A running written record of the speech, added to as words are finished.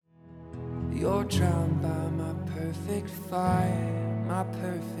You're drowned by my perfect fire, my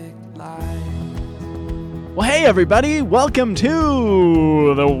perfect life. Well, hey, everybody. Welcome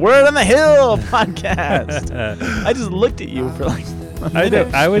to the Word on the Hill podcast. I just looked at you for like a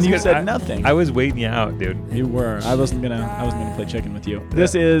minute, and you said nothing. I was waiting you out, dude. You were. I wasn't gonna play chicken with you.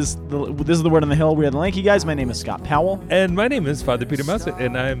 This is the Word on the Hill. We are the Lanky Guys. My name is Scott Powell. And my name is Father Peter Mussett,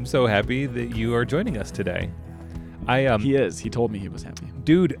 and I'm so happy that you are joining us today. He is. He told me he was happy.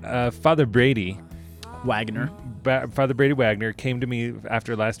 Dude, Father Brady Wagner. Father Brady Wagner came to me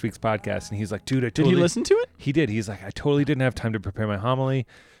after last week's podcast, and he's like, "Dude, Did he listen to it? He did. He's like, I totally didn't have time to prepare my homily,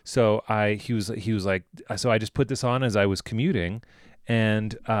 so he was like, so I just put this on as I was commuting,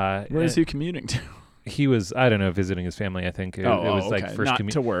 and where is he commuting to? He was, I don't know, visiting his family. I think it was okay. like first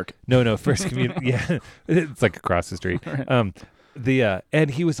not to work. No, first commute. Yeah, it's like across the street. Right. And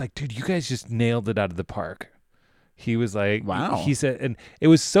he was like, "Dude, you guys just nailed it out of the park." He was like, "Wow." He said, and it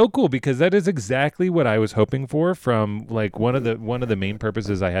was so cool because that is exactly what I was hoping for from like one of the main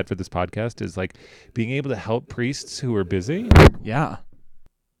purposes I had for this podcast is like being able to help priests who are busy. Yeah.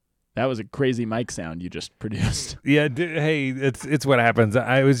 That was a crazy mic sound you just produced. Yeah, hey, it's what happens.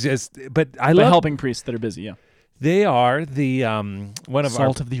 I was just, but I By love helping priests that are busy. Yeah. They are the one of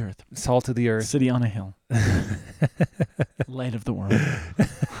salt of the earth. Salt of the earth. City on a hill. Light of the world.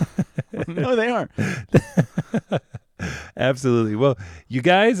 No, they are. Absolutely. Well, you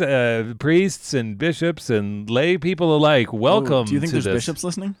guys, priests and bishops and lay people alike, welcome. Do you think to there's this. bishops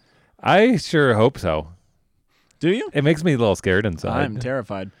listening? I sure hope so. Do you? It makes me a little scared inside. I'm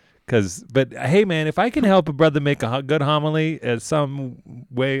terrified. But hey, man, if I can help a brother make a good homily some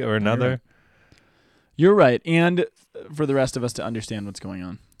way or another. You're right. And for the rest of us to understand what's going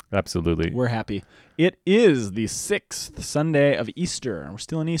on. Absolutely. We're happy. It is the 6th Sunday of Easter. We're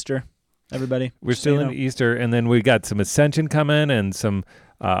still in Easter, everybody. We're still in Easter, and then we got some Ascension coming, and some,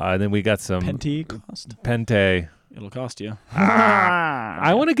 then we got some Pentecost. Pente. It'll cost you.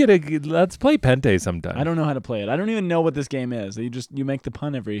 I want to let's play Pente sometime. I don't know how to play it. I don't even know what this game is. You make the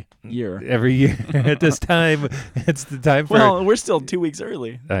pun every year. Every year at this time, it's the time for... Well, we're still 2 weeks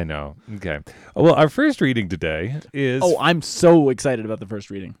early. I know. Okay. Well, our first reading today is... Oh, I'm so excited about the first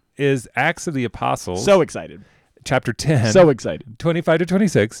reading. Is Acts of the Apostles. So excited. Chapter 10. So excited. 25 to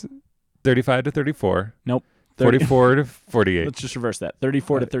 26, 35 to 34. Nope. 44 to 48. Let's just reverse that.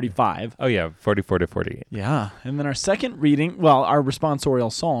 34 to 35. Oh, yeah. 44 to 48. Yeah. And then our second reading, well, our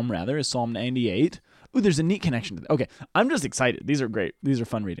responsorial psalm, rather, is Psalm 98. Ooh, there's a neat connection to that. Okay. I'm just excited. These are great. These are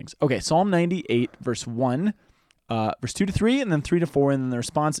fun readings. Okay. Psalm 98, verse 1, verse 2 to 3, and then 3 to 4. And then the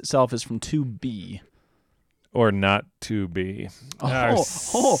response itself is from 2b. Or not to be. Well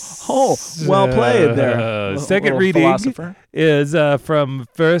played there. Second reading philosopher. Is from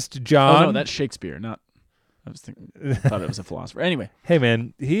 1 John. Oh, no, that's Shakespeare, not... I thought it was a philosopher. Anyway. Hey,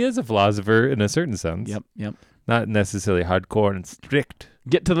 man, he is a philosopher in a certain sense. Yep. Not necessarily hardcore and strict.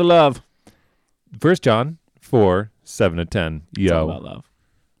 Get to the love. 1 John 4, 7 to 10. Yo. It's all about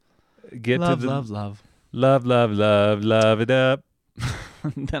love. Love. Love it up.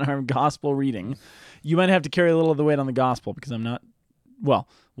 Then our gospel reading. You might have to carry a little of the weight on the gospel because I'm not... Well,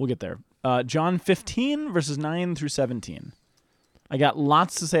 we'll get there. John 15, verses 9 through 17. I got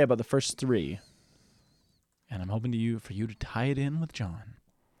lots to say about the first three. And I'm hoping for you to tie it in with John.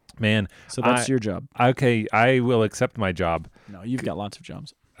 Man. So that's your job. Okay, I will accept my job. No, you've got lots of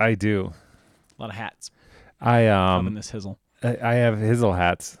jobs. I do. A lot of hats. I'm in this hizzle. I have hizzle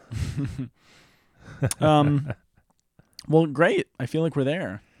hats. Well, great. I feel like we're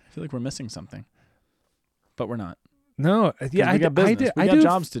there. I feel like we're missing something. But we're not. No, yeah, we got business. We got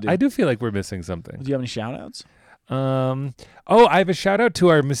jobs to do. I do feel like we're missing something. Do you have any shout-outs? I have a shout-out to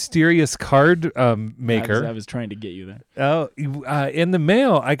our mysterious card maker. I was trying to get you there. Oh, in the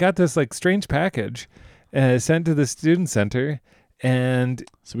mail, I got this like strange package sent to the student center. And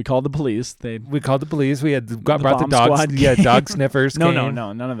so we called the police. We called the police. We had brought the dogs. Squad. Yeah, dog sniffers. No,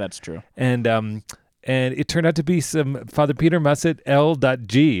 none of that's true. And it turned out to be some Father Peter Mussett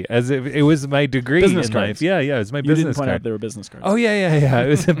L.G. as if it was my degree business in cards. life. Yeah, it was my business card. You didn't point out they were business cards. Oh yeah. It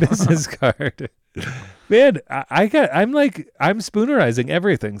was a business card. Man, I'm spoonerizing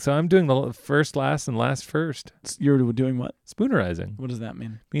everything. So I'm doing the first last and last first. You're doing what? Spoonerizing. What does that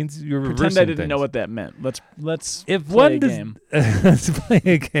mean? Means you're Pretend reversing I didn't things. know what that meant. Let's if play one a game. Let's play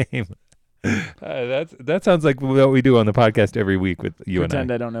a game. That sounds like what we do on the podcast every week with you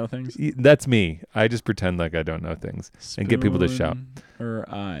Pretend and I don't know things. That's me. I just pretend like I don't know things and get people to shout.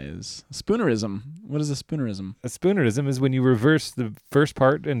 Eyes. Spoonerism. What is a spoonerism? A spoonerism is when you reverse the first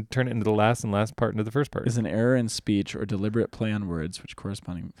part and turn it into the last and last part into the first part. Is an error in speech or deliberate play on words which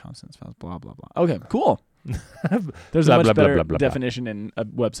corresponding consonants, vowels, blah, blah, blah. Okay, cool. There's Blah, a much blah, blah, better blah, blah, blah. definition in a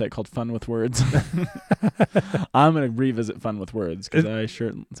website called Fun with Words. I'm going to revisit Fun with Words because I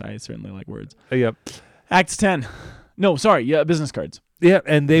certainly like words. Yep. Acts 10. No, sorry. Yeah, business cards. Yeah,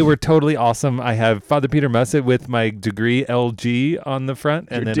 and they were totally awesome. I have Father Peter Mussett with my degree LG on the front,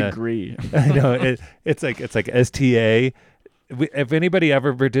 and Your then degree. I know it's like STA. If anybody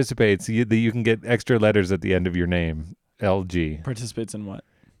ever participates, you can get extra letters at the end of your name. LG Participates in what?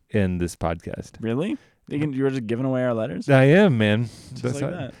 in this podcast. Really? You're just giving away our letters? I am, man. Just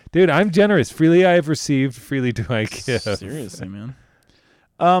like that. Dude, I'm generous. Freely I have received, freely do I give. Seriously, man.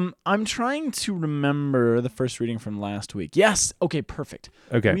 I'm trying to remember the first reading from last week. Yes. Okay, perfect.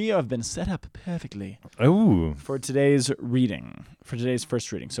 Okay. We have been set up perfectly Oh. for today's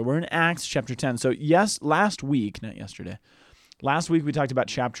first reading. So we're in Acts chapter 10. So last week, not yesterday, last week we talked about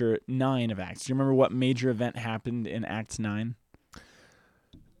chapter 9 of Acts. Do you remember what major event happened in Acts 9?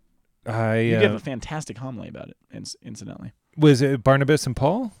 You gave a fantastic homily about it, incidentally. Was it Barnabas and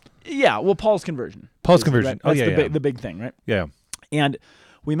Paul? Yeah, well, Paul's conversion. Paul's Right? conversion. That's Oh, yeah, the big thing, right? Yeah. And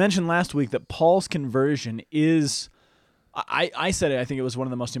we mentioned last week that Paul's conversion is, I said it, I think it was one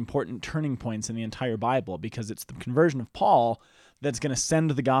of the most important turning points in the entire Bible because it's the conversion of Paul that's going to send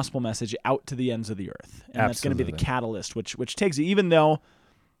the gospel message out to the ends of the earth. And that's going to be the catalyst, which takes it, even though,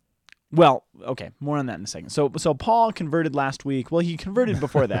 well, okay, more on that in a second. So Paul converted last week. Well, he converted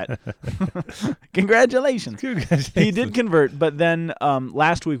before that. Congratulations. He did convert, but then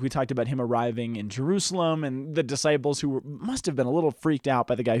last week we talked about him arriving in Jerusalem and the disciples who must have been a little freaked out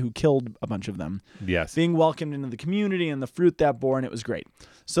by the guy who killed a bunch of them. Yes. Being welcomed into the community and the fruit that bore, and it was great.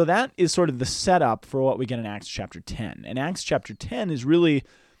 So that is sort of the setup for what we get in Acts chapter 10. And Acts chapter 10 is really,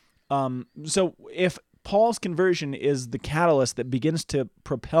 so if Paul's conversion is the catalyst that begins to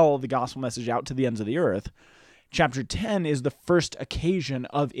propel the gospel message out to the ends of the earth, chapter 10 is the first occasion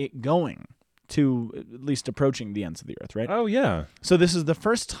of it going to at least approaching the ends of the earth, right? Oh, yeah. So this is the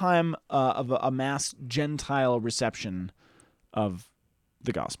first time of a mass Gentile reception of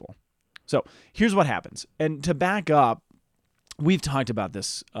the gospel. So here's what happens. And to back up, we've talked about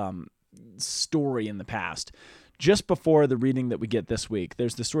this story in the past. Just before the reading that we get this week,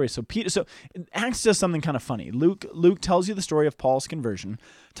 there's the story. So Acts does something kind of funny. Luke tells you the story of Paul's conversion,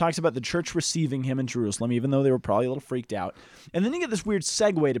 talks about the church receiving him in Jerusalem, even though they were probably a little freaked out. And then you get this weird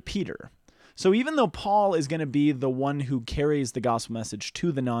segue to Peter. So even though Paul is going to be the one who carries the gospel message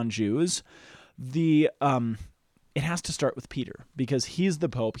to the non-Jews, it has to start with Peter because he's the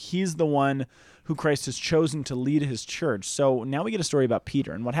Pope. He's the one who Christ has chosen to lead his church. So now we get a story about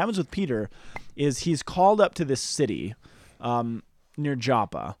Peter. And what happens with Peter is he's called up to this city near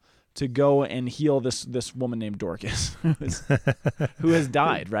Joppa to go and heal this woman named Dorcas who has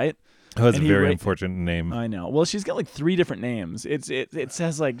died, right? Oh, that's And a he very unfortunate name. I know. Well, she's got like 3 different names. It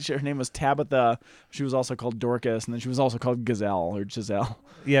says like her name was Tabitha. She was also called Dorcas, and then she was also called Gazelle or Giselle.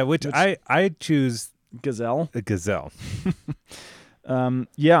 Yeah, which I choose Gazelle. a gazelle.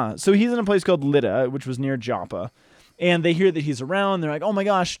 Yeah. So he's in a place called Lydda, which was near Joppa. And they hear that he's around. They're like, oh my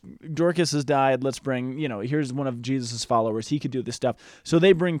gosh, Dorcas has died. Let's bring, here's one of Jesus' followers. He could do this stuff. So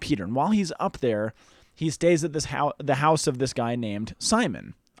they bring Peter. And while he's up there, he stays at the house of this guy named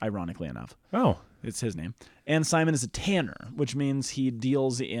Simon, ironically enough. Oh. It's his name. And Simon is a tanner, which means he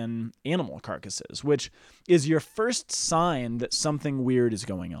deals in animal carcasses, which is your first sign that something weird is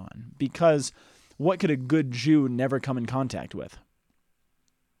going on. Because what could a good Jew never come in contact with?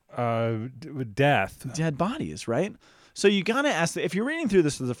 Death. Dead bodies, right? So you gotta ask, if you're reading through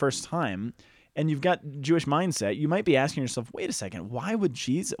this for the first time and you've got Jewish mindset, you might be asking yourself, wait a second, why would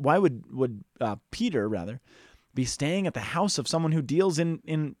Peter rather be staying at the house of someone who deals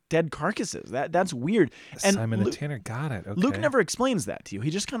in dead carcasses? That's weird. And Simon the Tanner got it. Okay. Luke never explains that to you. He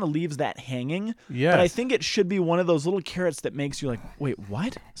just kind of leaves that hanging. Yes. But I think it should be one of those little carrots that makes you like, wait,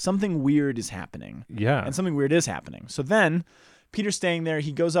 what? Something weird is happening. Yeah. And something weird is happening. So then Peter's staying there.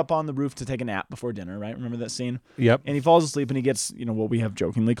 He goes up on the roof to take a nap before dinner, right? Remember that scene? Yep. And he falls asleep and he gets, what we have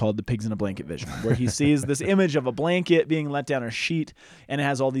jokingly called the pigs in a blanket vision, where he sees this image of a blanket being let down a sheet, and it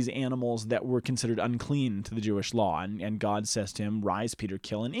has all these animals that were considered unclean to the Jewish law. And God says to him, rise, Peter,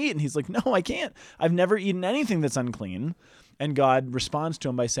 kill and eat. And he's like, no, I can't. I've never eaten anything that's unclean. And God responds to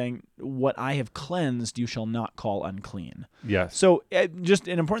him by saying, what I have cleansed, you shall not call unclean. Yes. So just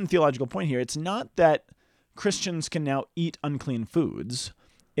an important theological point here. It's not that Christians can now eat unclean foods.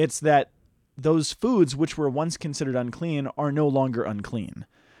 It's that those foods which were once considered unclean are no longer unclean.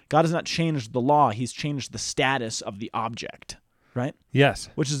 God has not changed the law. He's changed the status of the object, right? Yes.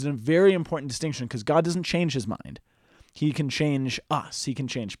 Which is a very important distinction because God doesn't change his mind. He can change us. He can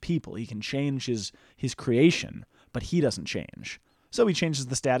change people. He can change his creation, but he doesn't change. So he changes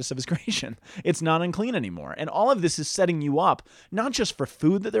the status of his creation. It's not unclean anymore. And all of this is setting you up, not just for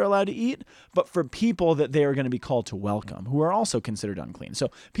food that they're allowed to eat, but for people that they are going to be called to welcome, who are also considered unclean. So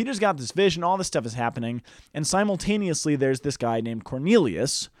Peter's got this vision, all this stuff is happening, and simultaneously there's this guy named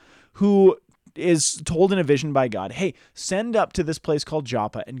Cornelius who is told in a vision by God, hey, send up to this place called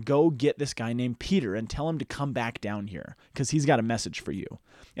Joppa and go get this guy named Peter and tell him to come back down here because he's got a message for you.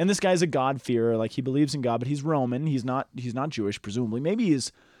 And this guy's a God-fearer, like he believes in God, but he's Roman. He's not Jewish, presumably. Maybe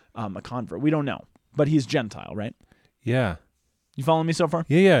he's a convert. We don't know, but he's Gentile, right? Yeah. You following me so far?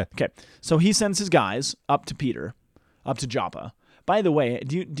 Yeah. Okay, so he sends his guys up to Peter, up to Joppa. By the way,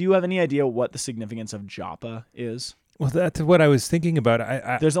 do you have any idea what the significance of Joppa is? Well, that's what I was thinking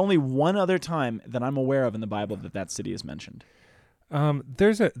about. There's only one other time that I'm aware of in the Bible that city is mentioned.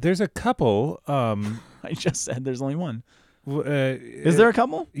 There's a couple. I just said there's only one. Is there a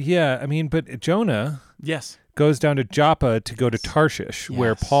couple? Yeah, I mean, but Jonah Yes. goes down to Joppa to go to Tarshish,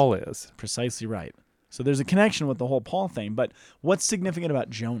 where Yes. Paul is. Precisely right. So there's a connection with the whole Paul thing, but what's significant about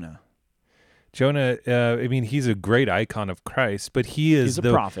Jonah? Jonah, I mean, he's a great icon of Christ, but he's a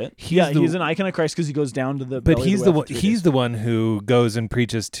prophet. He's an icon of Christ because he goes down to the. But belly of he's the the whale one. for 3 He's days. the one who goes and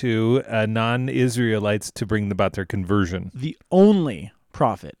preaches to non-Israelites to bring about their conversion. The only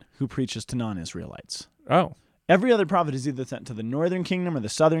prophet who preaches to non-Israelites. Oh, Every other prophet is either sent to the northern kingdom or the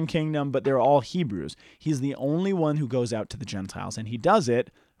southern kingdom, but they're all Hebrews. He's the only one who goes out to the Gentiles, and he does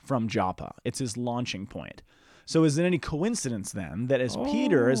it from Joppa. It's his launching point. So is it any coincidence then that as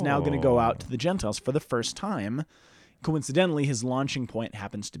Peter is now going to go out to the Gentiles for the first time, coincidentally, his launching point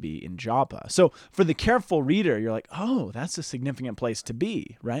happens to be in Joppa. So for the careful reader, you're like, oh, that's a significant place to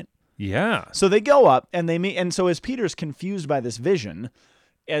be, right? yeah. So they go up and they meet, and so as Peter's confused by this vision,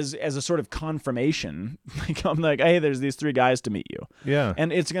 as a sort of confirmation, I'm like, hey, there's these 3 guys to meet you. Yeah.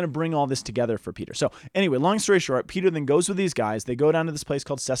 And it's going to bring all this together for Peter. So anyway, long story short, Peter then goes with these guys. They go down to this place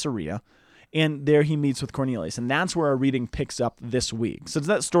called Caesarea, and there he meets with Cornelius. And that's where our reading picks up this week. So does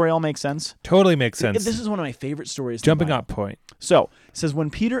that story all make sense? Totally makes sense. This is one of my favorite stories. in the Jumping Bible. up point. So it says,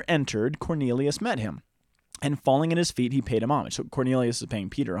 when Peter entered, Cornelius met him, and falling at his feet, he paid him homage. So Cornelius is paying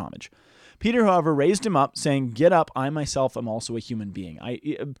Peter homage. Peter, however, raised him up, saying, get up, I myself am also a human being.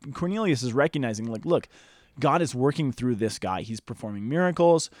 Cornelius is recognizing, like, look, God is working through this guy. He's performing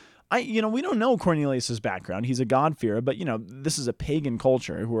miracles. We don't know Cornelius's background. He's a God-fearer, but, this is a pagan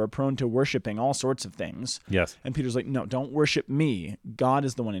culture who are prone to worshiping all sorts of things. Yes. And Peter's like, no, don't worship me. God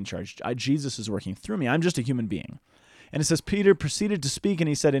is the one in charge. Jesus is working through me. I'm just a human being. And it says, Peter proceeded to speak, and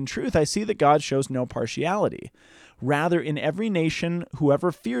he said, in truth, I see that God shows no partiality. Rather, in every nation,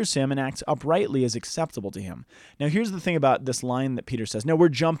 whoever fears him and acts uprightly is acceptable to him. Now, here's the thing about this line that Peter says. Now, we're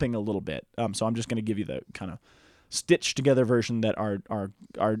jumping a little bit, so I'm just going to give you the kind of stitched together version that our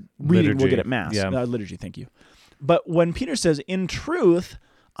reading will get at Mass. Yeah. Liturgy, thank you. But when Peter says, in truth,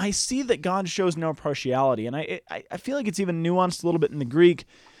 I see that God shows no partiality, and I feel like it's even nuanced a little bit in the Greek.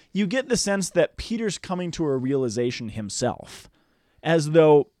 You get the sense that Peter's coming to a realization himself, as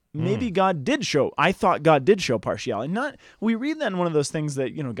though maybe God did show. I thought God did show partiality. We read that in one of those things that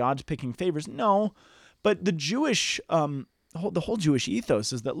God's picking favors. No, but the Jewish, the whole Jewish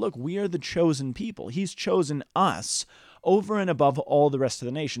ethos is that, look, we are the chosen people. He's chosen us over and above all the rest of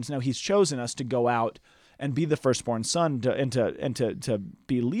the nations. Now He's chosen us to go out and be the firstborn son and to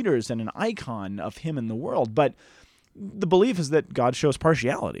be leaders and an icon of Him in the world, but the belief is that God shows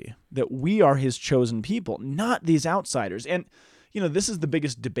partiality, that we are His chosen people, not these outsiders. And, this is the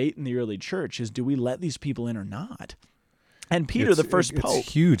biggest debate in the early church is, do we let these people in or not? And Peter, the first pope.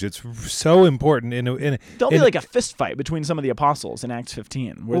 It's huge. It's so important. There'll be like a fist fight between some of the apostles in Acts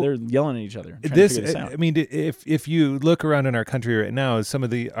 15 where they're yelling at each other. Trying to figure this out. I mean, if you look around in our country right now, some of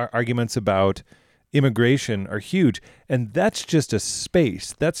the arguments about immigration are huge, and that's just a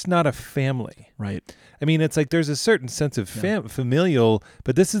space. That's not a family. Right. I mean, it's like there's a certain sense of familial,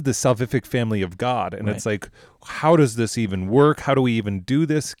 but this is the salvific family of God, and it's like, how does this even work? How do we even do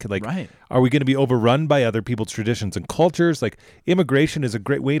this? Are we going to be overrun by other people's traditions and cultures? Like, immigration is a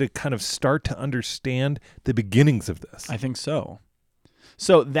great way to kind of start to understand the beginnings of this. I think so.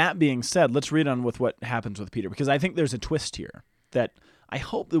 So that being said, let's read on with what happens with Peter, because I think there's a twist here that I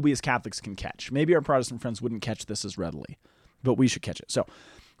hope that we as Catholics can catch. Maybe our Protestant friends wouldn't catch this as readily, but we should catch it. So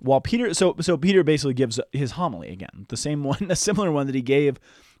while Peter, so Peter basically gives his homily again, the same one, a similar one that he gave,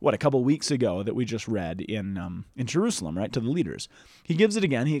 a couple weeks ago that we just read in Jerusalem, right, to the leaders. He gives it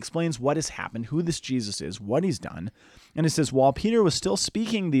again. He explains what has happened, who this Jesus is, what He's done. And it says, while Peter was still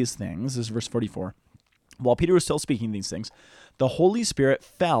speaking these things, this is verse 44, while Peter was still speaking these things, the Holy Spirit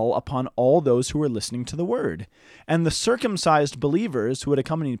fell upon all those who were listening to the word. And the circumcised believers who had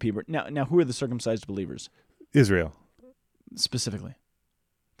accompanied Peter. Now who are the circumcised believers? Israel. specifically?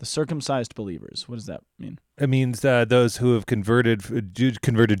 The circumcised believers. What does that mean? It means those who have converted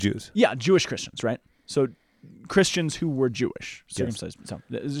Jews. Yeah, Jewish Christians, right? So Christians who were Jewish, circumcised. Yes. So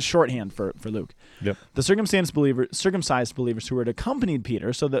this is shorthand for Luke. Yep. The circumcised believers who had accompanied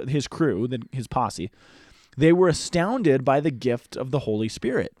Peter, so that his crew, his posse, they were astounded by the gift of the Holy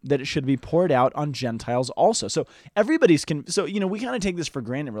Spirit, that it should be poured out on Gentiles also. So everybody's we kind of take this for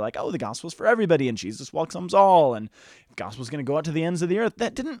granted. We're like, oh, the gospel's for everybody, and Jesus welcomes all, and the gospel's going to go out to the ends of the earth.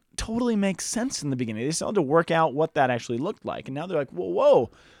 That didn't totally make sense in the beginning. They still had to work out what that actually looked like, and now they're like,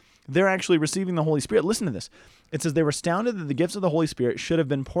 whoa. They're actually receiving the Holy Spirit. Listen to this. It says they were astounded that the gifts of the Holy Spirit should have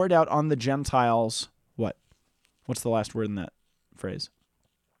been poured out on the Gentiles. What? What's the last word in that phrase?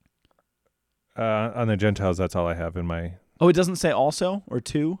 On the Gentiles, that's all I have in my... Oh, it doesn't say also or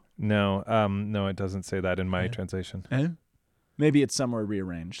to? No, it doesn't say that in my translation. Maybe it's somewhere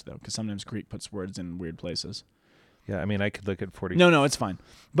rearranged, though, because sometimes Greek puts words in weird places. Yeah, I mean, I could look at 40. No, it's fine.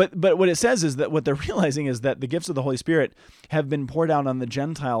 But what it says is that what they're realizing is that the gifts of the Holy Spirit have been poured out on the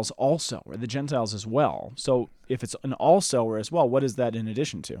Gentiles also, or the Gentiles as well. So if it's an also or as well, what is that in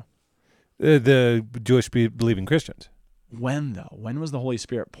addition to? The Jewish believing Christians. When, though? When was the Holy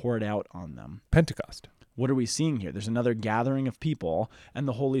Spirit poured out on them? Pentecost. What are we seeing here? There's another gathering of people, and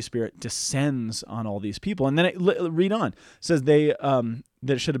the Holy Spirit descends on all these people. And then read on. It says that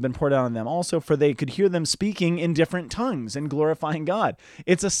it should have been poured out on them also, for they could hear them speaking in different tongues and glorifying God.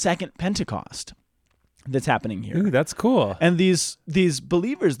 It's a second Pentecost that's happening here. Ooh, that's cool. And these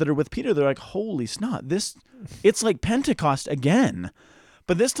believers that are with Peter, they're like, holy snot, it's like Pentecost again.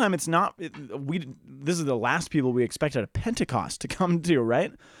 But this time it's not. This is the last people we expected a Pentecost to come to,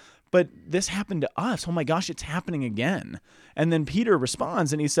 right? But this happened to us. Oh my gosh, it's happening again. And then Peter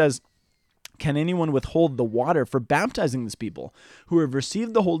responds and he says, can anyone withhold the water for baptizing these people who have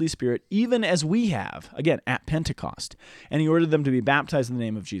received the Holy Spirit even as we have, again, at Pentecost? And he ordered them to be baptized in the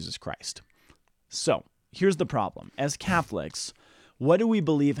name of Jesus Christ. So here's the problem. As Catholics, what do we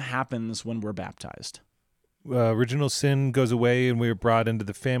believe happens when we're baptized? Original sin goes away and we're brought into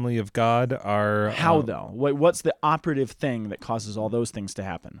the family of God. How though? What's the operative thing that causes all those things to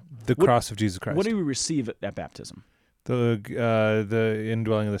happen? The cross of Jesus Christ. What do we receive at baptism? The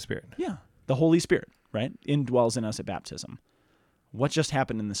indwelling of the Spirit. Yeah, the Holy Spirit, right? Indwells in us at baptism. What just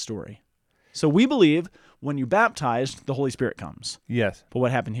happened in this story? So we believe when you baptized, the Holy Spirit comes. Yes. But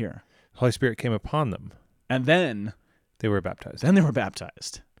what happened here? The Holy Spirit came upon them. And then they were baptized.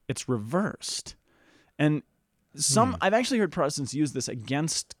 It's reversed. And I've actually heard Protestants use this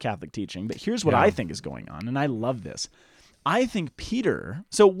against Catholic teaching, but here's what I think is going on, and I love this. I think Peter,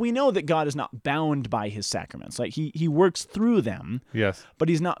 so we know that God is not bound by his sacraments. Like he works through them. Yes. But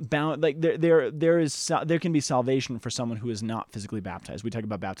he's not bound. Like there can be salvation for someone who is not physically baptized. We talk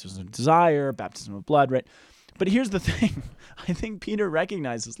about baptism of desire, baptism of blood, right? But here's the thing. I think Peter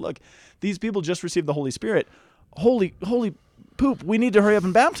recognizes, look, these people just received the Holy Spirit. Holy poop, we need to hurry up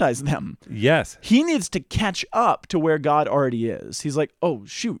and baptize them. Yes. He needs to catch up to where God already is. He's like, oh,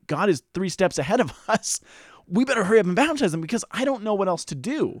 shoot, God is 3 steps ahead of us. We better hurry up and baptize them because I don't know what else to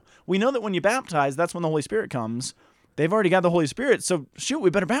do. We know that when you baptize, that's when the Holy Spirit comes. They've already got the Holy Spirit, so shoot, we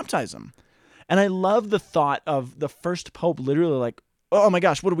better baptize them. And I love the thought of the first pope literally like, oh my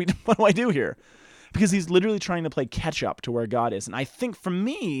gosh, what do I do here? Because he's literally trying to play catch up to where God is. And I think for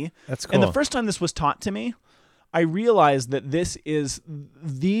me, that's cool. And the first time this was taught to me, I realized that this is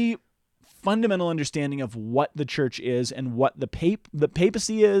the fundamental understanding of what the church is and what the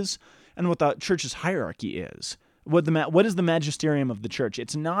papacy is and what the church's hierarchy is. What is the magisterium of the church?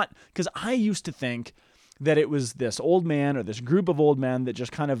 It's not, because I used to think that it was this old man or this group of old men that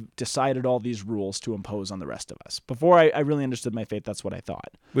just kind of decided all these rules to impose on the rest of us. Before I really understood my faith, that's what I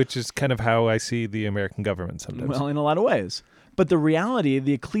thought. Which is kind of how I see the American government sometimes. Well, in a lot of ways. But the reality,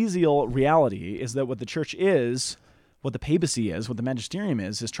 the ecclesial reality, is that what the church is, what the papacy is, what the magisterium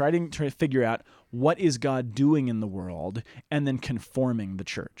is trying to figure out what is God doing in the world and then conforming the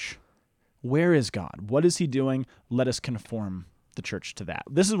church. Where is God? What is he doing? Let us conform the church to that.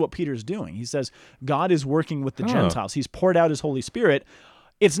 This is what Peter's doing. He says, God is working with the Gentiles. He's poured out his Holy Spirit.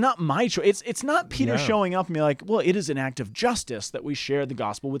 It's not my choice. It's not Peter showing up and be like, well, it is an act of justice that we share the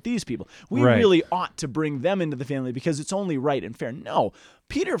gospel with these people. We really ought to bring them into the family because it's only right and fair. No,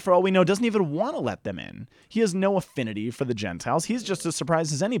 Peter, for all we know, doesn't even want to let them in. He has no affinity for the Gentiles. He's just as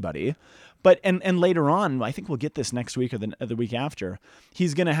surprised as anybody. But and later on, I think we'll get this next week or the week after,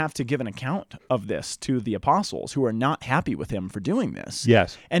 he's going to have to give an account of this to the apostles who are not happy with him for doing this.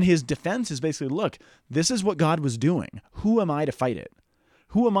 Yes. And his defense is basically, look, this is what God was doing. Who am I to fight it?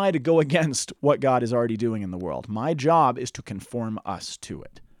 Who am I to go against what God is already doing in the world? My job is to conform us to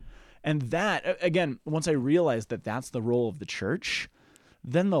it. And that, again, once I realized that that's the role of the church,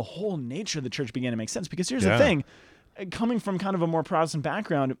 then the whole nature of the church began to make sense. Because here's the thing, coming from kind of a more Protestant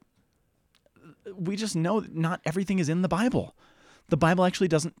background, we just know that not everything is in the Bible. The Bible actually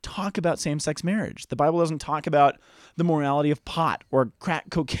doesn't talk about same-sex marriage. The Bible doesn't talk about the morality of pot or crack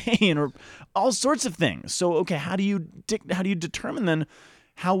cocaine or all sorts of things. So, okay, how do you determine then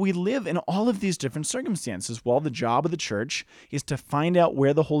how we live in all of these different circumstances? Well, the job of the church is to find out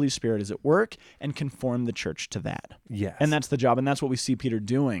where the Holy Spirit is at work and conform the church to that. Yes. And that's the job, and that's what we see Peter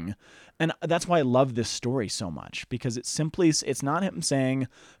doing. And that's why I love this story so much, because it's not him saying,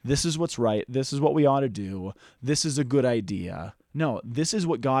 this is what's right, this is what we ought to do, this is a good idea. No, this is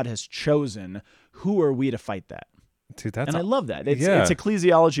what God has chosen. Who are we to fight that? Dude, I love that. It's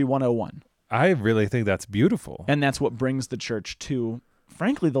Ecclesiology 101. I really think that's beautiful. And that's what brings the church to,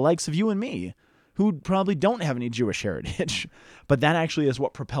 frankly, the likes of you and me, who probably don't have any Jewish heritage. But that actually is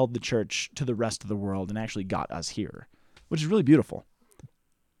what propelled the church to the rest of the world and actually got us here, which is really beautiful.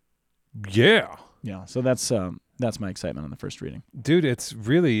 Yeah. Yeah, so that's my excitement on the first reading. Dude, it's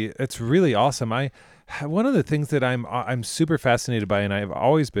really awesome. One of the things that I'm super fascinated by, and I've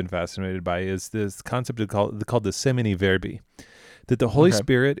always been fascinated by, is this concept called the semini verbi, that the Holy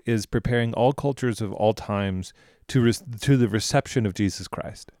Spirit is preparing all cultures of all times to the reception of Jesus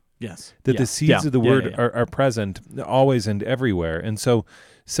Christ. Yes. That the seeds of the word are present always and everywhere. And so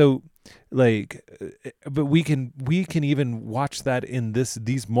like, but we can even watch that in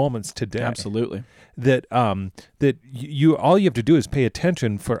these moments today. Absolutely. That you all you have to do is pay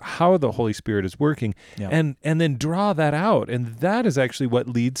attention for how the Holy Spirit is working, and then draw that out, and that is actually what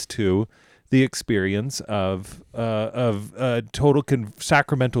leads to the experience of total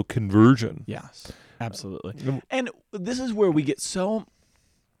sacramental conversion. Yes, absolutely. And this is where we got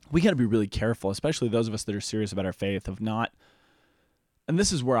to be really careful, especially those of us that are serious about our faith, of not. And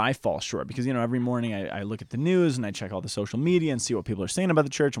this is where I fall short, because, every morning I look at the news and I check all the social media and see what people are saying about the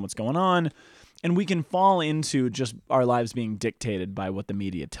church and what's going on. And we can fall into just our lives being dictated by what the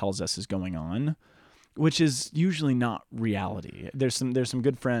media tells us is going on, which is usually not reality. There's some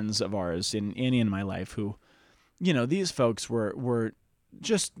good friends of ours in Annie and my life who, these folks were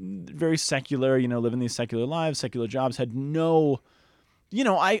just very secular, living these secular lives, secular jobs, had no,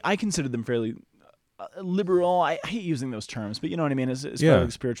 I consider them fairly liberal. I hate using those terms, but you know what I mean, as far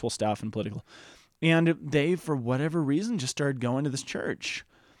as spiritual stuff and political. And they, for whatever reason, just started going to this church.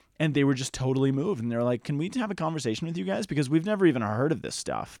 And they were just totally moved. And they're like, can we have a conversation with you guys? Because we've never even heard of this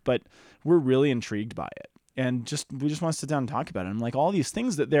stuff, but we're really intrigued by it. And we just want to sit down and talk about it. And I'm like, all these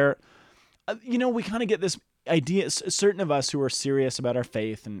things that they're, we kind of get this idea, certain of us who are serious about our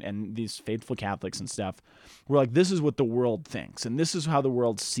faith and these faithful Catholics and stuff, we're like, this is what the world thinks. And this is how the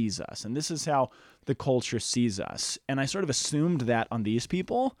world sees us. And this is how the culture sees us. And I sort of assumed that on these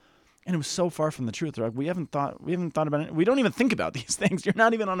people. And it was so far from the truth. They're like, we haven't thought about it. We don't even think about these things. You're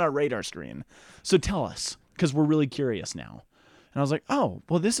not even on our radar screen. So tell us, because we're really curious now. And I was like, oh,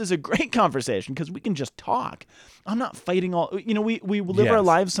 well, this is a great conversation because we can just talk. I'm not fighting all, we live our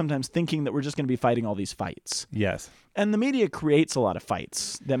lives sometimes thinking that we're just going to be fighting all these fights. Yes. And the media creates a lot of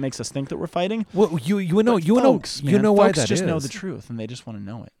fights that makes us think that we're fighting. Well, you know why that is. Folks just know the truth and they just want to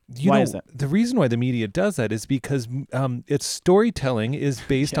know it. Why is that? The reason why the media does that is because its storytelling is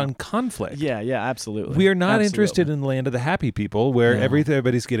based on conflict. Yeah, absolutely. We are not interested in the land of the happy people where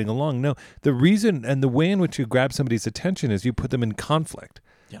everybody's getting along. No, the reason and the way in which you grab somebody's attention is you put them in conflict.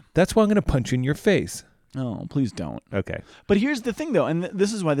 Yeah. That's why I'm going to punch you in your face. Oh, please don't. Okay. But here's the thing, though, and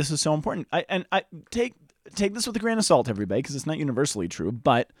this is why this is so important. I take this with a grain of salt, everybody, because it's not universally true.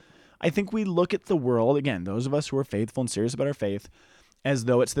 But I think we look at the world, again, those of us who are faithful and serious about our faith, as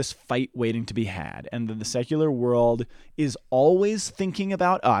though it's this fight waiting to be had, and that the secular world is always thinking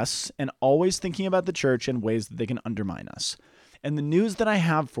about us and always thinking about the church in ways that they can undermine us. And the news that I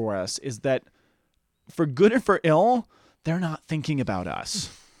have for us is that, for good or for ill, they're not thinking about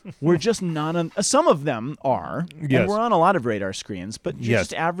us. We're just not on. Some of them are, and we're on a lot of radar screens, but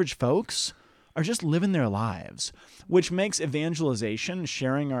just average folks are just living their lives, which makes evangelization,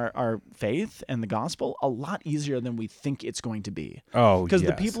 sharing our faith and the gospel, a lot easier than we think it's going to be. Oh, because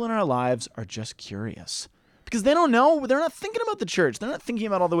the people in our lives are just curious. Because they don't know. They're not thinking about the church. They're not thinking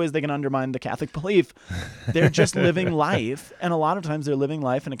about all the ways they can undermine the Catholic belief. They're just living life, and a lot of times they're living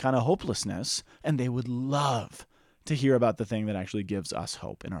life in a kind of hopelessness, and they would love to hear about the thing that actually gives us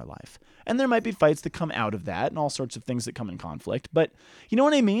hope in our life. And there might be fights that come out of that and all sorts of things that come in conflict. But you know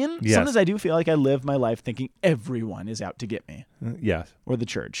what I mean? Yes. Sometimes I do feel like I live my life thinking everyone is out to get me. Yes. Or the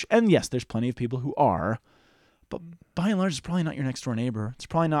church. And yes, there's plenty of people who are. But by and large, it's probably not your next door neighbor. It's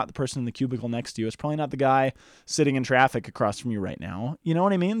probably not the person in the cubicle next to you. It's probably not the guy sitting in traffic across from you right now. You know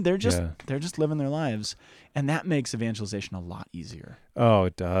what I mean? They're just living their lives, and that makes evangelization a lot easier. Oh,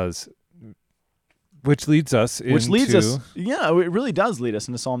 it does. Which leads us, it really does lead us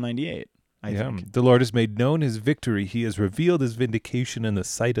into Psalm 98. I think. The Lord has made known his victory. He has revealed his vindication in the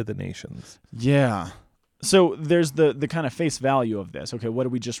sight of the nations. Yeah. So there's the kind of face value of this. Okay, what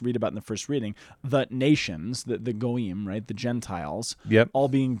did we just read about in the first reading? The nations, the goyim, right, the Gentiles, all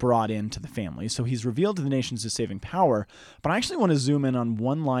being brought into the family. So he's revealed to the nations his saving power. But I actually want to zoom in on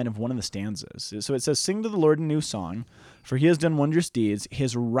one line of one of the stanzas. So it says, "Sing to the Lord a new song, for he has done wondrous deeds.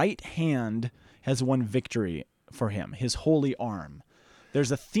 His right hand has won victory for him, his holy arm." There's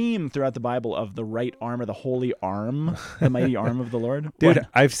a theme throughout the Bible of the right arm or the holy arm, the mighty arm of the Lord. Dude, what?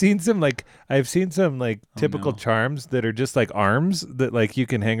 I've seen some typical charms that are just like arms that like you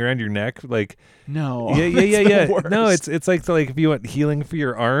can hang around your neck. Like no, yeah. No, it's like if you want healing for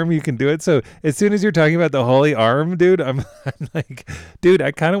your arm, you can do it. So as soon as you're talking about the holy arm, dude, I'm like, dude,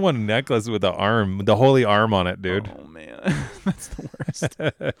 I kind of want a necklace with the holy arm on it, dude. Oh man, that's the worst.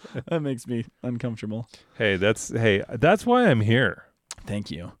 That makes me uncomfortable. Hey, that's why I'm here.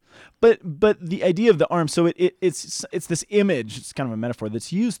 Thank you. But the idea of the arm, so it's this image, it's kind of a metaphor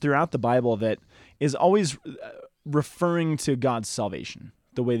that's used throughout the Bible that is always referring to God's salvation,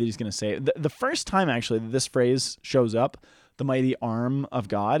 the way that he's going to say it. The first time, actually, that this phrase shows up, the mighty arm of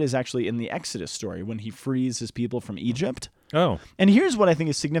God, is actually in the Exodus story when he frees his people from Egypt. Oh. And here's what I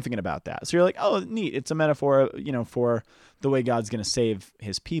think is significant about that. So you're like, oh, neat. It's a metaphor, for the way God's going to save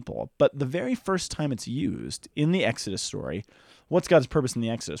his people. But the very first time it's used in the Exodus story, what's God's purpose in the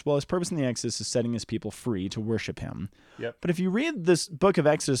Exodus? Well, his purpose in the Exodus is setting his people free to worship him. Yep. But if you read this book of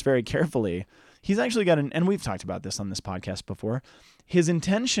Exodus very carefully, he's actually got and we've talked about this on this podcast before, his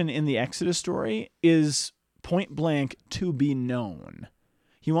intention in the Exodus story is point blank to be known.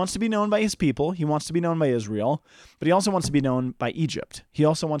 He wants to be known by his people. He wants to be known by Israel, but he also wants to be known by Egypt. He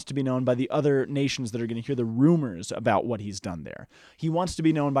also wants to be known by the other nations that are going to hear the rumors about what he's done there. He wants to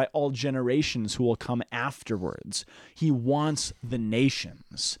be known by all generations who will come afterwards. He wants the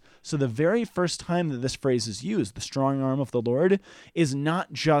nations. So the very first time that this phrase is used, the strong arm of the Lord, is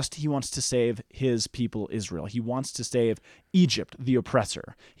not just he wants to save his people Israel. He wants to save Egypt, the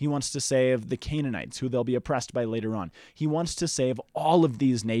oppressor. He wants to save the Canaanites, who they'll be oppressed by later on. He wants to save all of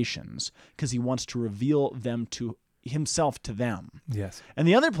these nations because he wants to reveal them to himself to them. Yes. And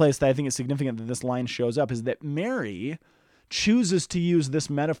the other place that I think is significant that this line shows up is that Mary chooses to use this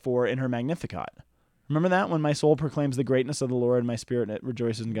metaphor in her Magnificat. Remember that when my soul proclaims the greatness of the Lord, my spirit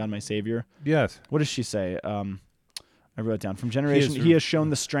rejoices in God, my Savior? Yes. What does she say? I wrote it down. From generation, he has shown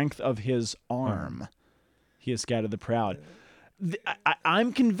the strength of his arm. He has scattered the proud.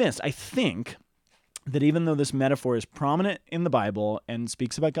 I'm convinced, I think, that even though this metaphor is prominent in the Bible and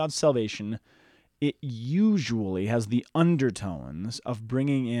speaks about God's salvation, it usually has the undertones of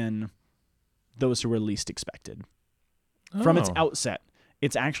bringing in those who were least expected. From its outset,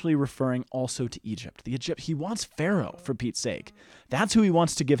 it's actually referring also to Egypt. He wants Pharaoh, for Pete's sake. That's who he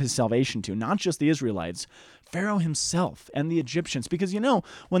wants to give his salvation to, not just the Israelites, Pharaoh himself and the Egyptians. Because,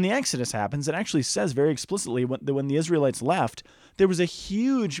 when the Exodus happens, it actually says very explicitly when the Israelites left, there was a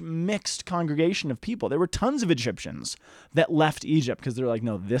huge mixed congregation of people. There were tons of Egyptians that left Egypt because they're like,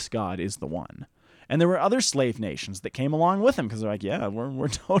 no, this God is the one. And there were other slave nations that came along with him because they're like, yeah, we're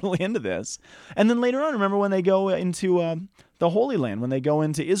totally into this. And then later on, remember when they go into the Holy Land, when they go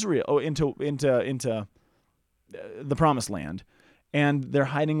into Israel, into the Promised Land, and they're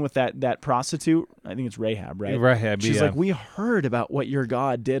hiding with that prostitute. I think it's Rahab, right? Rahab, She's like, we heard about what your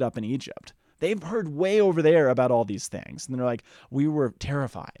God did up in Egypt. They've heard way over there about all these things. And they're like, we were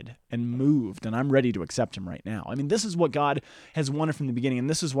terrified and moved, and I'm ready to accept him right now. I mean, this is what God has wanted from the beginning, and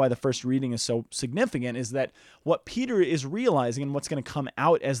this is why the first reading is so significant, is that what Peter is realizing and what's going to come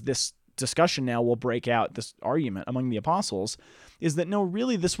out as this discussion now will break out, this argument among the apostles, is that no,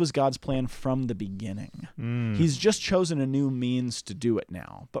 really this was God's plan from the beginning. He's just chosen a new means to do it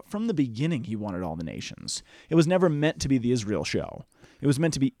now. But from the beginning, he wanted all the nations. It was never meant to be the Israel show. It was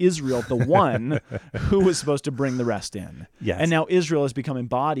meant to be Israel, the one who was supposed to bring the rest in. Yes. And now Israel has become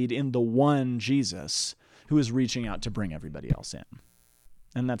embodied in the one Jesus who is reaching out to bring everybody else in.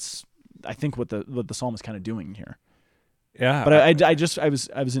 And that's, I think, what the psalm is kind of doing here. Yeah. But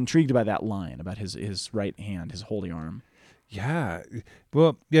I was intrigued by that line about his right hand, his holy arm. Yeah.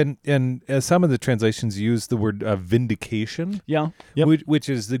 Well, and some of the translations use the word vindication. Yeah. Yep. Which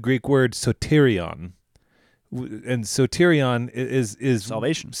is the Greek word soterion. And soterion is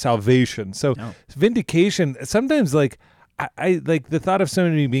salvation. So vindication, sometimes like I like the thought of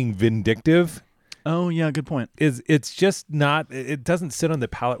somebody being vindictive Oh, yeah, good point. It's just not, it doesn't sit on the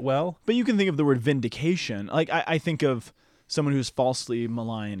palate well. But you can think of the word vindication. Like, I think of someone who's falsely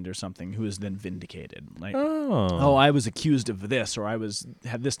maligned or something who is then vindicated. Like, oh, I was accused of this, or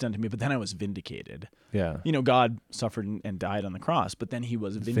had this done to me, but then I was vindicated. Yeah. You know, God suffered and died on the cross, but then he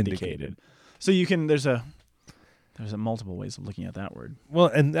was vindicated. So you can, there's a multiple ways of looking at that word. Well,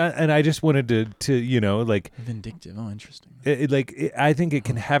 and I just wanted to you know, like, vindictive. Oh, interesting. I think it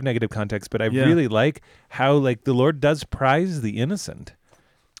can have negative context, but I really like how, like, the Lord does prize the innocent,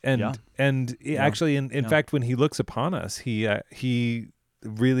 and actually, in fact, when he looks upon us, he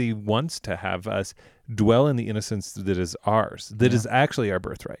really wants to have us dwell in the innocence that is ours, that is actually our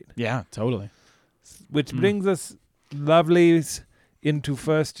birthright. Yeah, totally. Which brings us, lovelies, into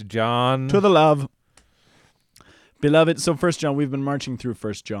 1 John. To the love. Beloved, so 1 John, we've been marching through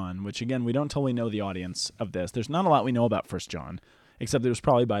 1 John, which, again, we don't totally know the audience of this. There's not a lot we know about 1 John, except it was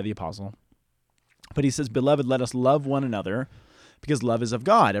probably by the apostle. But he says, Beloved, let us love one another, because love is of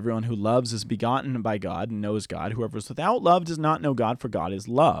God. Everyone who loves is begotten by God and knows God. Whoever is without love does not know God, for God is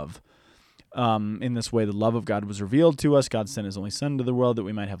love. In this way, the love of God was revealed to us. God sent his only Son into the world that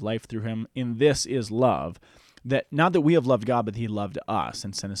we might have life through him. In this is love, that not that we have loved God, but he loved us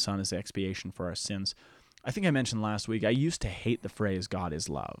and sent his Son as expiation for our sins. I think I mentioned last week, I used to hate the phrase God is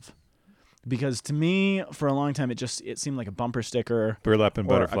love, because to me, for a long time, it seemed like a bumper sticker, burlap and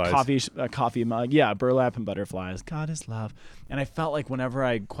butterflies, a coffee mug, burlap and butterflies. God is love, and I felt like whenever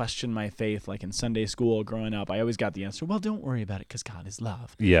I questioned my faith, like in Sunday school growing up, I always got the answer, well, don't worry about it, because God is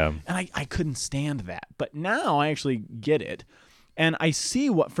love. Yeah, and I couldn't stand that, but now I actually get it. And I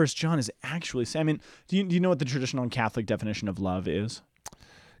see what 1 John is actually saying. I mean, do you know what the traditional Catholic definition of love is?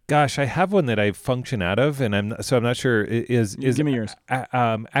 Gosh, I have one that I function out of, and I'm not sure. Is give me yours?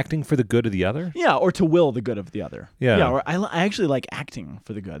 Acting for the good of the other? Yeah, or to will the good of the other. Yeah. Or I actually like acting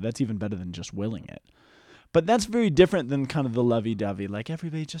for the good. That's even better than just willing it. But that's very different than kind of the lovey-dovey, like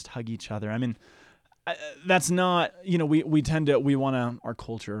everybody just hug each other. I mean, that's not, our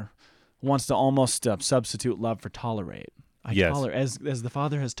culture wants to almost substitute love for tolerate. As the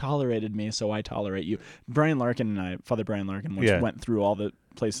Father has tolerated me, so I tolerate you. Father Brian Larkin once went through all the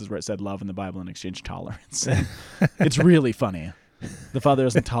places where it said love in the Bible and exchanged tolerance. It's really funny. The Father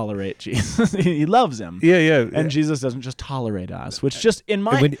doesn't tolerate Jesus. He loves him. Yeah. And Jesus doesn't just tolerate us, which just in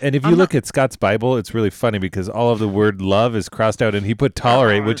my... And if you look at Scott's Bible, it's really funny because all of the word love is crossed out and he put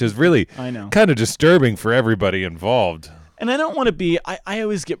tolerate, which is really kind of disturbing for everybody involved. And I don't want to be...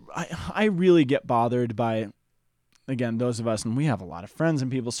 I really get bothered by... Again, those of us, and we have a lot of friends in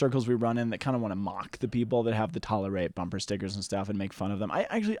people's circles we run in that kind of want to mock the people that have the tolerate bumper stickers and stuff and make fun of them.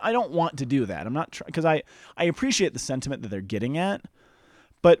 I don't want to do that. I'm not because I appreciate the sentiment that they're getting at,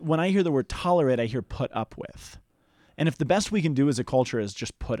 but when I hear the word tolerate, I hear put up with. And if the best we can do as a culture is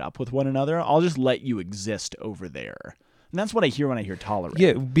just put up with one another, I'll just let you exist over there. And that's what I hear when I hear tolerate.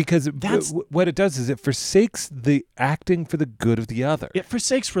 Yeah, because what it does is it forsakes the acting for the good of the other. It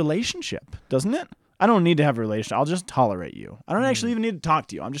forsakes relationship, doesn't it? I don't need to have a relationship. I'll just tolerate you. I don't actually even need to talk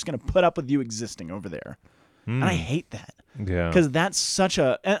to you. I'm just going to put up with you existing over there. And I hate that. Yeah. Because that's such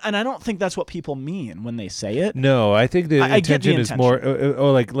a... And I don't think that's what people mean when they say it. No, I think the intention is more,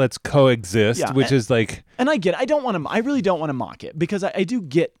 like, let's coexist, which is like... And I get it. I really don't want to mock it, because I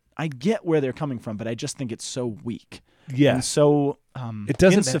get where they're coming from, but I just think it's so weak. Yeah. And so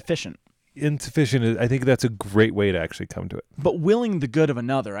insufficient. Insufficient. I think that's a great way to actually come to it. But willing the good of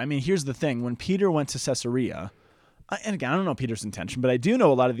another. I mean, here's the thing. When Peter went to Caesarea, and again, I don't know Peter's intention, but I do know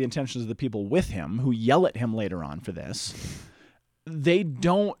a lot of the intentions of the people with him who yell at him later on for this. They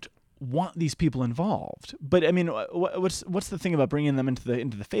don't want these people involved. But I mean, what's the thing about bringing them into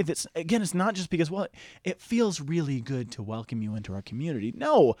the faith? It's not just because, well, it feels really good to welcome you into our community.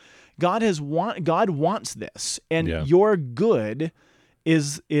 No, God wants this, and your good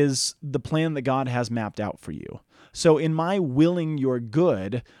is the plan that God has mapped out for you. So in my willing your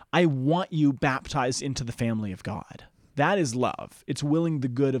good, I want you baptized into the family of God. That is love. It's willing the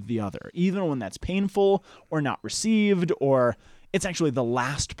good of the other, even when that's painful or not received, or it's actually the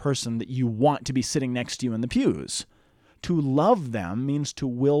last person that you want to be sitting next to you in the pews. To love them means to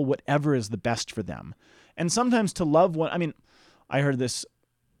will whatever is the best for them. And sometimes to love one, I mean, I heard this.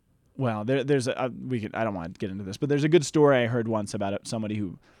 Well, I don't want to get into this, but there's a good story I heard once about somebody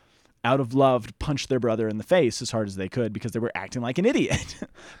who, out of love, punched their brother in the face as hard as they could because they were acting like an idiot.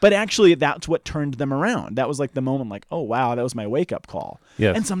 But actually, that's what turned them around. That was like the moment, like, oh, wow, that was my wake-up call.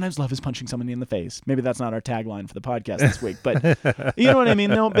 Yeah. And sometimes love is punching somebody in the face. Maybe that's not our tagline for the podcast this week, but you know what I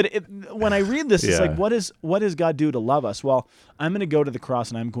mean? No, but when I read this, it's like, what does God do to love us? Well, I'm going to go to the cross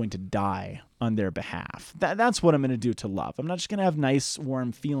and I'm going to die on their behalf. That's what I'm going to do to love. I'm not just going to have nice,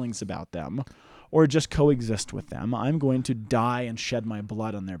 warm feelings about them or just coexist with them. I'm going to die and shed my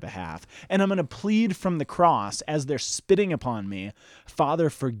blood on their behalf. And I'm going to plead from the cross as they're spitting upon me, Father,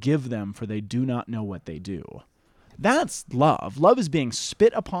 forgive them, for they do not know what they do. That's love. Love is being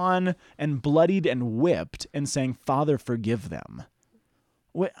spit upon and bloodied and whipped and saying, Father, forgive them.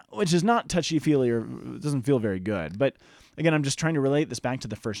 Which is not touchy-feely or doesn't feel very good. But again, I'm just trying to relate this back to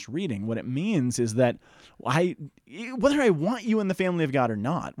the first reading. What it means is that whether I want you in the family of God or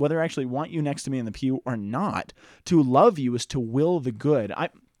not, whether I actually want you next to me in the pew or not, to love you is to will the good.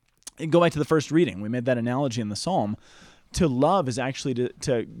 Go back to the first reading. We made that analogy in the Psalm. To love is actually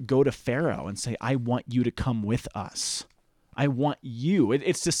to go to Pharaoh and say, I want you to come with us. I want you.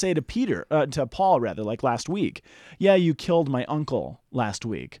 It's to say to Paul, like last week, yeah, you killed my uncle last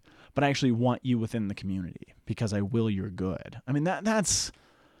week, but I actually want you within the community because I will your good. I mean, it's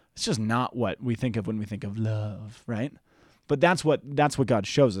just not what we think of when we think of love, right? But that's what God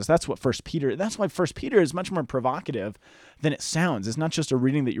shows us. That's why 1 Peter is much more provocative than it sounds. It's not just a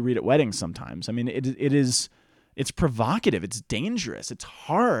reading that you read at weddings sometimes. I mean, it's provocative. It's dangerous. It's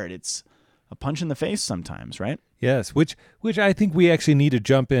hard. It's a punch in the face sometimes, right? Yes, which I think we actually need to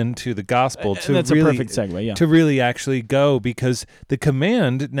jump into the gospel to that's really, a perfect segue, yeah. To really actually go, because the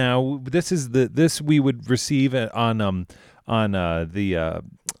command now, this we would receive on the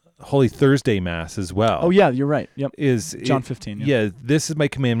Holy Thursday Mass as well. Oh yeah, you're right. Yep. Is John 15. Yeah, this is my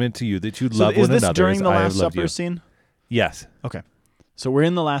commandment to you, that you love one another. Is this during the Last Supper you. scene? Yes. Okay. So we're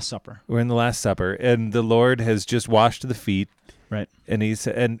in the Last Supper. We're in the Last Supper, and the Lord has just washed the feet. Right. And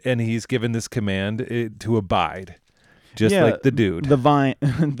he's given this command to abide, just like the dude. The vine,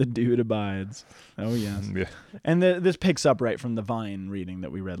 the dude abides. Oh, yes. Yeah. And this picks up right from the vine reading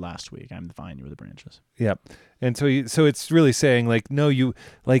that we read last week. I'm the vine, you are the branches. Yep. And so it's really saying, no, you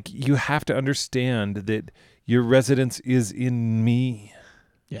have to understand that your residence is in me.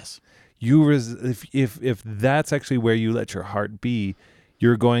 Yes. If that's actually where you let your heart be,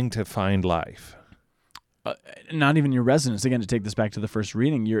 you're going to find life. Not even your residence. Again, to take this back to the first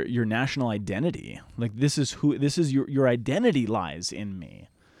reading, your national identity. This is your identity lies in me.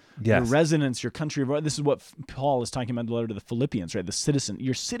 Yes. Your residence, your country. This is what Paul is talking about in the letter to the Philippians, right?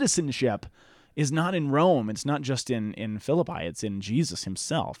 Your citizenship is not in Rome. It's not just in Philippi. It's in Jesus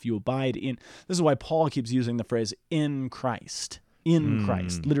himself. You abide in. This is why Paul keeps using the phrase "in Christ." In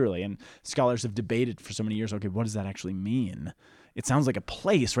Christ, literally. And scholars have debated for so many years, okay, what does that actually mean? It sounds like a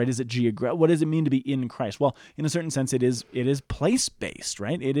place, right? Is it what does it mean to be in Christ? Well, in a certain sense, it is place-based,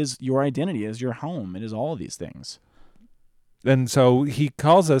 right? It is your identity, it is your home, it is all of these things. And so he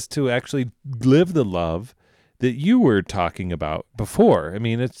calls us to actually live the love that you were talking about before. I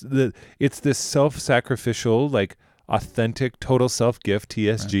mean, it's this self-sacrificial, authentic, total self-gift,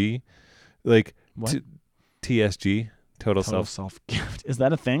 TSG, right. What? TSG. Total self-gift. Is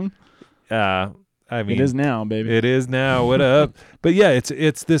that a thing? I mean, it is now, baby. It is now. What up? But yeah,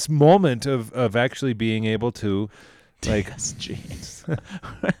 it's this moment of actually being able to, TSG.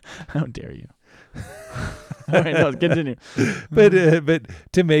 How dare you? All right, no, continue. But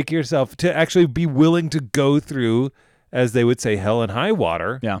to make yourself, to actually be willing to go through, as they would say, hell and high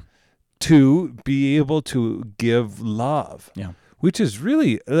water. Yeah. To be able to give love. Yeah. Which is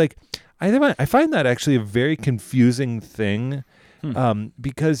really I find that actually a very confusing thing,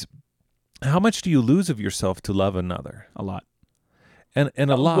 because how much do you lose of yourself to love another? A lot. And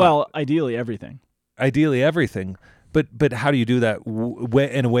a lot. Well, ideally everything. But how do you do that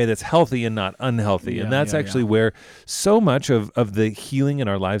in a way that's healthy and not unhealthy? And that's actually where so much of the healing in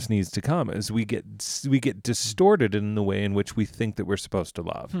our lives needs to come, is we get distorted in the way in which we think that we're supposed to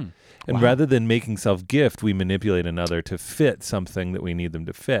love. And rather than making self-gift, we manipulate another to fit something that we need them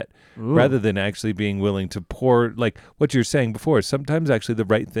to fit. Ooh. Rather than actually being willing to pour, like what you're saying before, sometimes actually the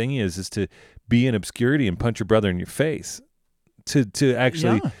right thing is to be in obscurity and punch your brother in your face. To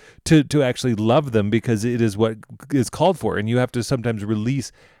actually love them, because it is what is called for, and you have to sometimes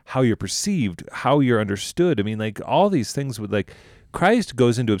release how you're perceived, how you're understood. I mean, all these things with Christ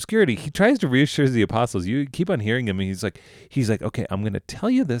goes into obscurity. He tries to reassure the apostles. You keep on hearing him, and he's like, okay, I'm going to tell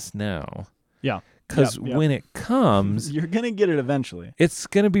you this now. Yeah. Because when it comes, you're going to get it eventually. It's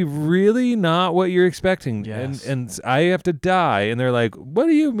going to be really not what you're expecting. Yes. And I have to die. And they're like, what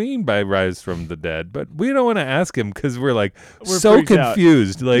do you mean by rise from the dead? But we don't want to ask him, because we're so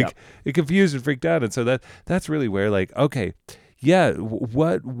confused, confused and freaked out. And so that's really where okay, yeah,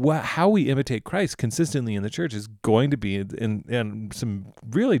 how we imitate Christ consistently in the church is going to be in some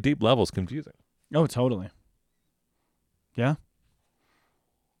really deep levels confusing. Oh, totally. Yeah.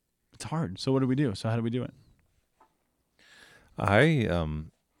 It's hard. So what do we do? So how do we do it?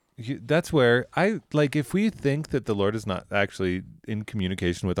 That's where if we think that the Lord is not actually in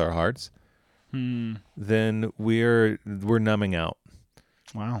communication with our hearts, then we're numbing out.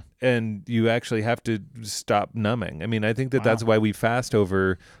 Wow. And you actually have to stop numbing. I mean, I think that's why we fast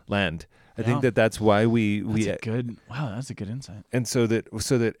over Lent. I think that's why that's a good insight. And so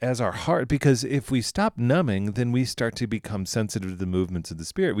that as our heart, because if we stop numbing, then we start to become sensitive to the movements of the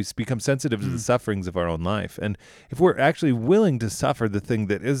Spirit. We become sensitive to the sufferings of our own life. And if we're actually willing to suffer the thing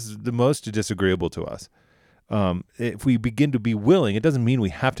that is the most disagreeable to us, if we begin to be willing, it doesn't mean we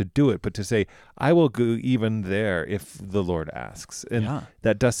have to do it, but to say, I will go even there if the Lord asks. And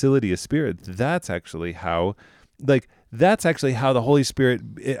that docility of spirit, that's actually how the Holy Spirit,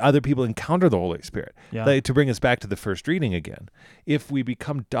 other people encounter the Holy Spirit. Like, to bring us back to the first reading again, if we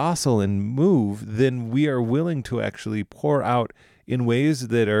become docile and move, then we are willing to actually pour out in ways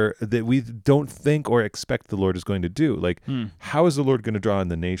that we don't think or expect the Lord is going to do. Like, how is the Lord going to draw in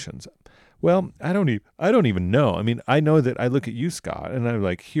the nations? Well, I don't even know. I mean, I know that I look at you, Scott, and I'm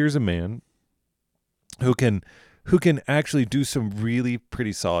like, here's a man who can actually do some really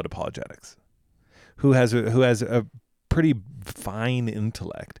pretty solid apologetics, who has a pretty fine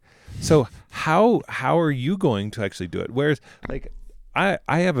intellect. So how are you going to actually do it? Whereas, like, I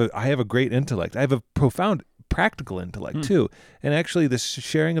have a great intellect. I have a profound practical intellect too. And actually the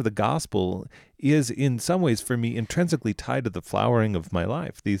sharing of the gospel is in some ways for me intrinsically tied to the flowering of my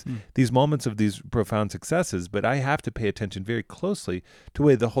life, these moments of these profound successes. But I have to pay attention very closely to the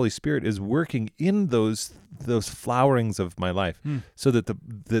way the Holy Spirit is working in those flowerings of my life, so that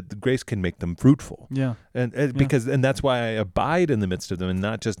the grace can make them fruitful. And that's why I abide in the midst of them and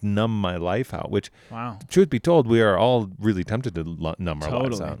not just numb my life out, which, truth be told, we are all really tempted to numb our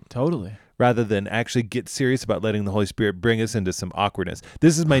lives out. Totally. Rather than actually get serious about letting the Holy Spirit bring us into some awkwardness.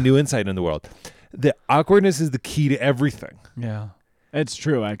 This is my new insight in the world. The awkwardness is the key to everything. Yeah, it's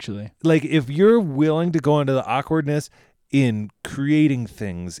true, actually. Like, if you're willing to go into the awkwardness in creating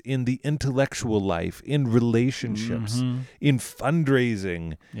things, in the intellectual life, in relationships, in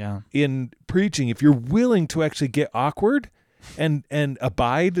fundraising, in preaching, if you're willing to actually get awkward and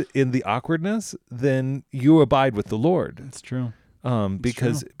abide in the awkwardness, then you abide with the Lord. It's true.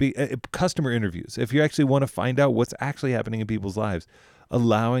 Because customer interviews, if you actually want to find out what's actually happening in people's lives,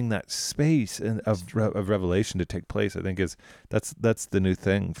 allowing that space of revelation to take place, I think that's the new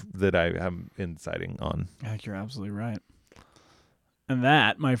thing that I am inciting on. I think you're absolutely right. And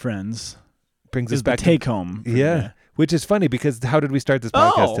that, my friends, brings us back to take home. Yeah, which is funny because how did we start this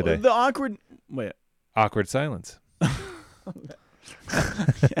podcast today? The awkward silence.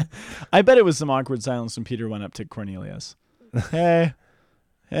 I bet it was some awkward silence when Peter went up to Cornelius. Hey,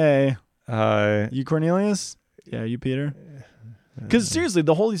 you Cornelius? Yeah, you Peter? Because seriously,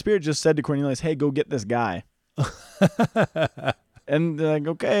 the Holy Spirit just said to Cornelius, hey, go get this guy. And they're like,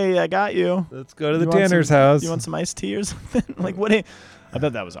 okay, I got you. Let's go to the Tanner's house. You want some iced tea or something? Like, what? I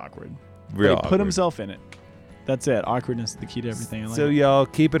bet that was awkward. Real awkward. Put himself in it. That's it. Awkwardness is the key to everything. So y'all,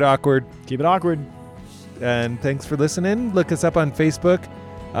 keep it awkward. Keep it awkward. And thanks for listening. Look us up on Facebook.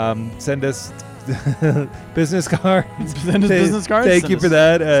 Send us business cards. Send us business cards. Thank you for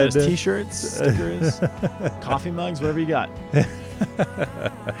that. Send us t-shirts, stickers, coffee mugs, whatever you got.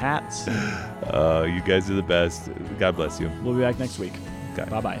 Hats. You guys are the best. God bless you. We'll be back next week. Okay.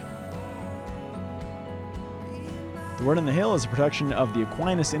 Bye-bye. The Word on the Hill is a production of the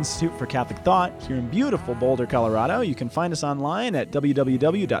Aquinas Institute for Catholic Thought here in beautiful Boulder, Colorado. You can find us online at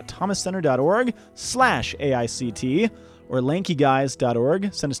www.thomascenter.org/AICT or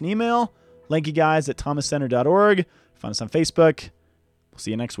lankyguys.org. Send us an email, lankyguys@thomascenter.org. Find us on Facebook. We'll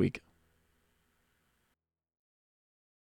see you next week.